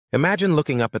Imagine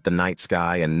looking up at the night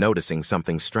sky and noticing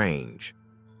something strange.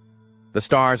 The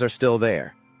stars are still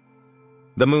there.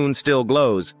 The moon still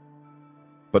glows.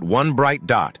 But one bright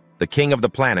dot, the king of the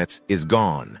planets, is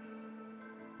gone.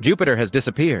 Jupiter has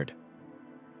disappeared.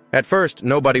 At first,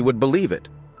 nobody would believe it.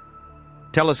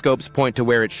 Telescopes point to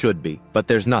where it should be, but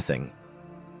there's nothing.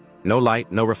 No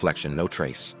light, no reflection, no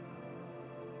trace.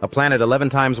 A planet 11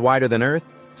 times wider than Earth,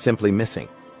 simply missing.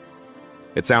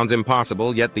 It sounds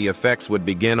impossible, yet the effects would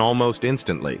begin almost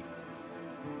instantly.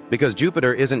 Because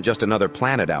Jupiter isn't just another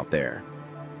planet out there.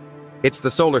 It's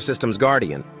the solar system's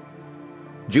guardian.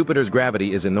 Jupiter's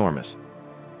gravity is enormous.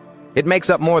 It makes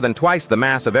up more than twice the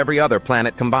mass of every other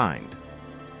planet combined.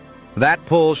 That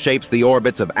pull shapes the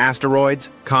orbits of asteroids,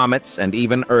 comets, and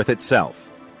even Earth itself.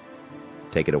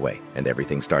 Take it away, and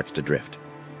everything starts to drift.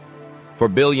 For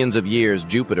billions of years,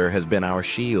 Jupiter has been our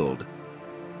shield.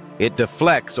 It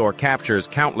deflects or captures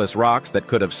countless rocks that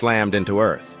could have slammed into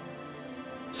Earth.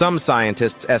 Some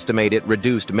scientists estimate it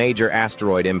reduced major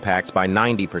asteroid impacts by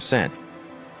 90%.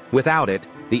 Without it,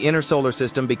 the inner solar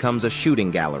system becomes a shooting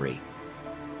gallery.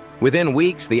 Within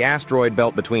weeks, the asteroid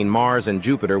belt between Mars and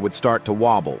Jupiter would start to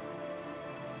wobble.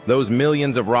 Those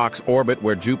millions of rocks orbit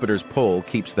where Jupiter's pull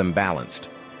keeps them balanced.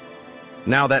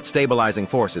 Now that stabilizing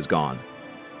force is gone.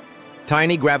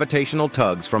 Tiny gravitational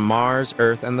tugs from Mars,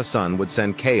 Earth, and the Sun would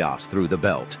send chaos through the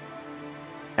belt.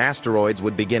 Asteroids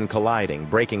would begin colliding,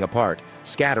 breaking apart,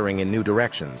 scattering in new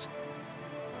directions.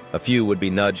 A few would be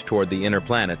nudged toward the inner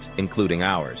planets, including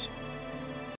ours.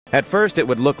 At first, it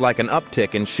would look like an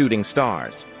uptick in shooting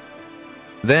stars.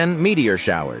 Then meteor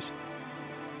showers.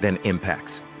 Then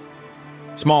impacts.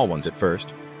 Small ones at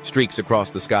first, streaks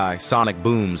across the sky, sonic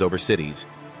booms over cities.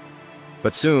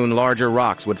 But soon, larger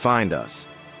rocks would find us.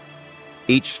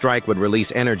 Each strike would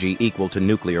release energy equal to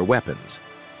nuclear weapons.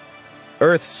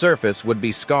 Earth's surface would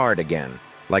be scarred again,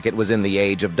 like it was in the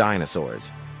age of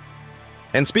dinosaurs.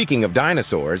 And speaking of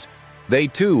dinosaurs, they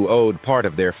too owed part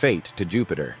of their fate to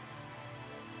Jupiter.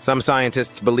 Some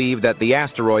scientists believe that the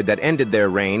asteroid that ended their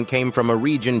reign came from a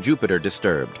region Jupiter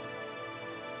disturbed.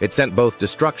 It sent both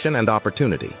destruction and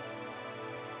opportunity.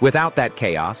 Without that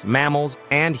chaos, mammals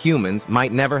and humans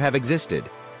might never have existed.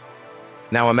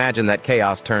 Now imagine that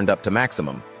chaos turned up to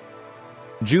maximum.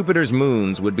 Jupiter's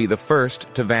moons would be the first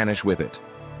to vanish with it.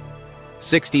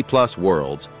 60-plus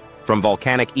worlds, from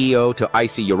volcanic Io to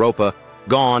icy Europa,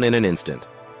 gone in an instant.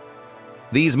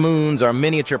 These moons are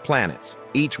miniature planets,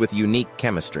 each with unique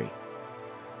chemistry.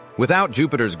 Without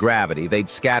Jupiter's gravity, they'd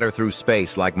scatter through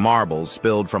space like marbles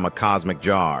spilled from a cosmic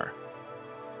jar.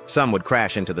 Some would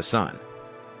crash into the sun.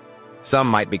 Some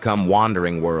might become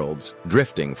wandering worlds,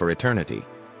 drifting for eternity.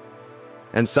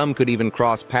 And some could even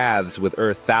cross paths with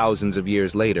Earth thousands of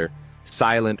years later,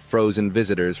 silent, frozen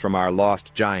visitors from our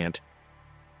lost giant.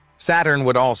 Saturn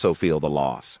would also feel the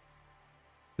loss.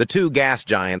 The two gas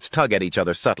giants tug at each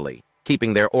other subtly,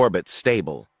 keeping their orbits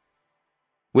stable.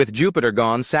 With Jupiter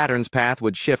gone, Saturn's path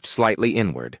would shift slightly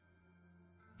inward.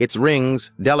 Its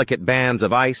rings, delicate bands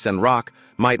of ice and rock,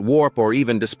 might warp or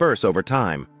even disperse over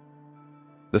time.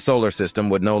 The solar system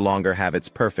would no longer have its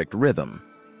perfect rhythm.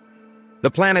 The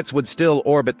planets would still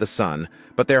orbit the sun,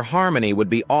 but their harmony would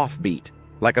be offbeat,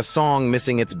 like a song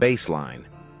missing its bass line.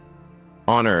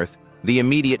 On Earth, the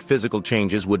immediate physical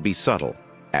changes would be subtle,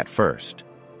 at first.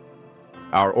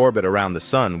 Our orbit around the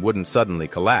sun wouldn't suddenly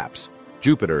collapse.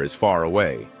 Jupiter is far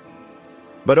away.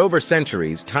 But over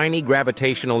centuries, tiny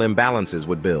gravitational imbalances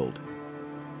would build.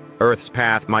 Earth's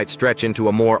path might stretch into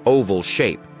a more oval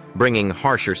shape, bringing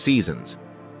harsher seasons.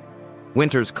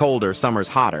 Winters colder, summers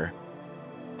hotter.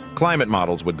 Climate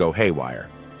models would go haywire.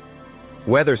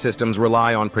 Weather systems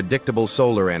rely on predictable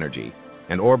solar energy,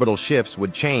 and orbital shifts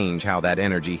would change how that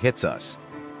energy hits us.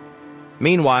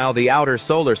 Meanwhile, the outer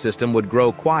solar system would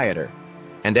grow quieter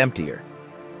and emptier.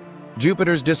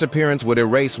 Jupiter's disappearance would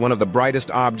erase one of the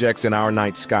brightest objects in our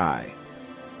night sky.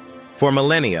 For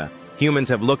millennia, humans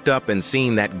have looked up and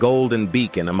seen that golden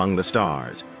beacon among the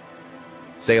stars.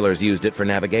 Sailors used it for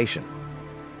navigation.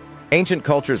 Ancient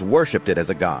cultures worshipped it as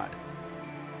a god.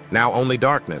 Now only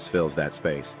darkness fills that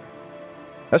space.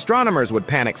 Astronomers would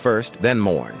panic first, then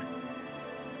mourn.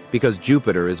 Because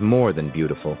Jupiter is more than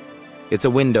beautiful. It's a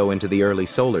window into the early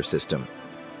solar system.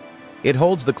 It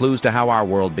holds the clues to how our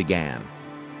world began.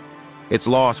 Its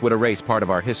loss would erase part of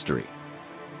our history.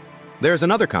 There's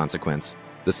another consequence.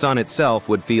 The sun itself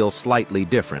would feel slightly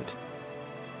different.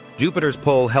 Jupiter's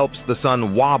pull helps the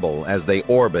sun wobble as they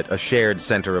orbit a shared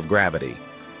center of gravity.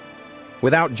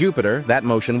 Without Jupiter, that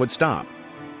motion would stop.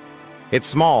 It's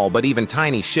small, but even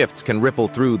tiny shifts can ripple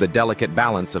through the delicate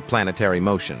balance of planetary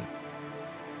motion.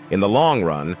 In the long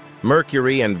run,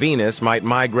 Mercury and Venus might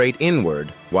migrate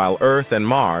inward, while Earth and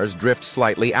Mars drift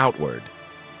slightly outward.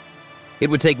 It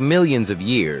would take millions of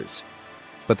years,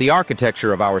 but the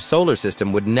architecture of our solar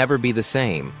system would never be the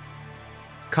same.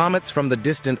 Comets from the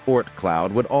distant Oort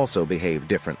cloud would also behave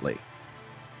differently.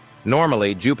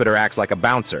 Normally, Jupiter acts like a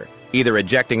bouncer, either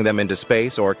ejecting them into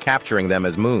space or capturing them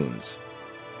as moons.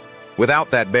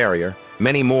 Without that barrier,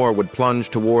 many more would plunge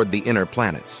toward the inner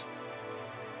planets.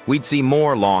 We'd see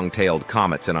more long-tailed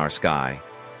comets in our sky.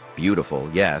 Beautiful,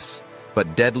 yes,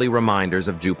 but deadly reminders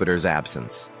of Jupiter's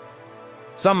absence.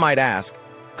 Some might ask,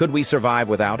 could we survive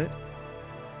without it?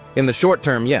 In the short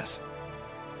term, yes.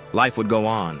 Life would go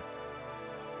on.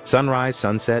 Sunrise,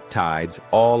 sunset, tides,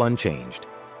 all unchanged.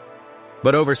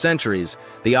 But over centuries,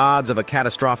 the odds of a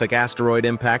catastrophic asteroid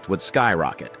impact would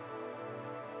skyrocket.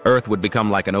 Earth would become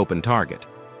like an open target.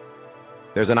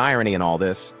 There's an irony in all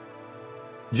this.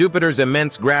 Jupiter's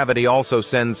immense gravity also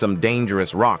sends some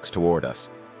dangerous rocks toward us.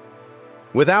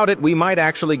 Without it, we might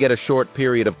actually get a short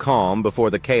period of calm before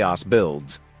the chaos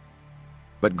builds.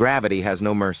 But gravity has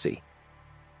no mercy.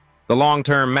 The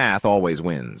long-term math always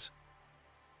wins.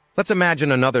 Let's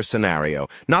imagine another scenario,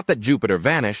 not that Jupiter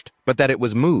vanished, but that it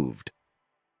was moved.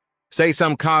 Say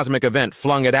some cosmic event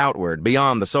flung it outward,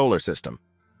 beyond the solar system.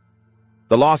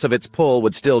 The loss of its pull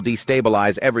would still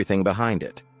destabilize everything behind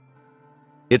it.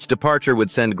 Its departure would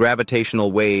send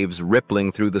gravitational waves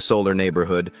rippling through the solar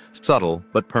neighborhood, subtle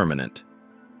but permanent.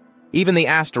 Even the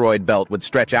asteroid belt would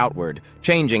stretch outward,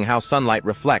 changing how sunlight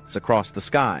reflects across the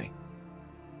sky.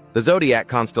 The zodiac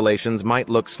constellations might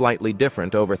look slightly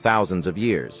different over thousands of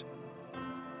years.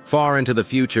 Far into the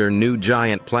future, new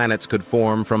giant planets could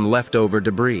form from leftover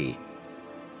debris.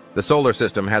 The solar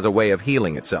system has a way of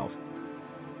healing itself.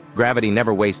 Gravity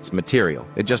never wastes material,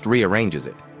 it just rearranges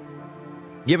it.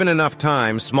 Given enough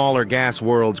time, smaller gas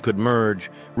worlds could merge,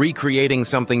 recreating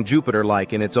something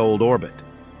Jupiter-like in its old orbit.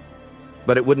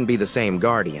 But it wouldn't be the same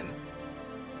guardian.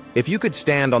 If you could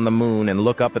stand on the moon and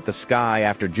look up at the sky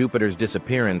after Jupiter's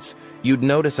disappearance, you'd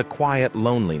notice a quiet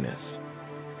loneliness.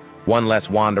 One less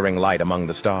wandering light among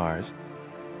the stars.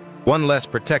 One less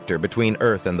protector between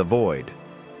Earth and the void.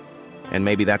 And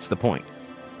maybe that's the point.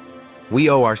 We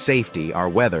owe our safety, our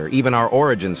weather, even our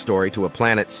origin story to a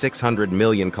planet 600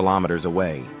 million kilometers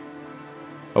away.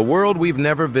 A world we've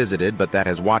never visited, but that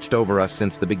has watched over us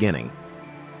since the beginning.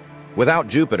 Without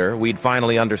Jupiter, we'd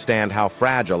finally understand how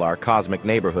fragile our cosmic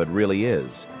neighborhood really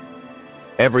is.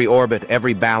 Every orbit,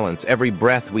 every balance, every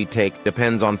breath we take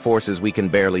depends on forces we can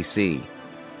barely see.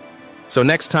 So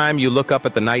next time you look up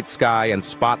at the night sky and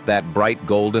spot that bright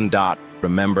golden dot,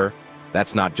 remember,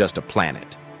 that's not just a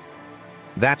planet.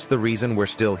 That's the reason we're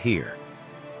still here.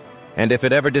 And if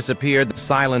it ever disappeared, the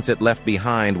silence it left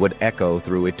behind would echo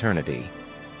through eternity.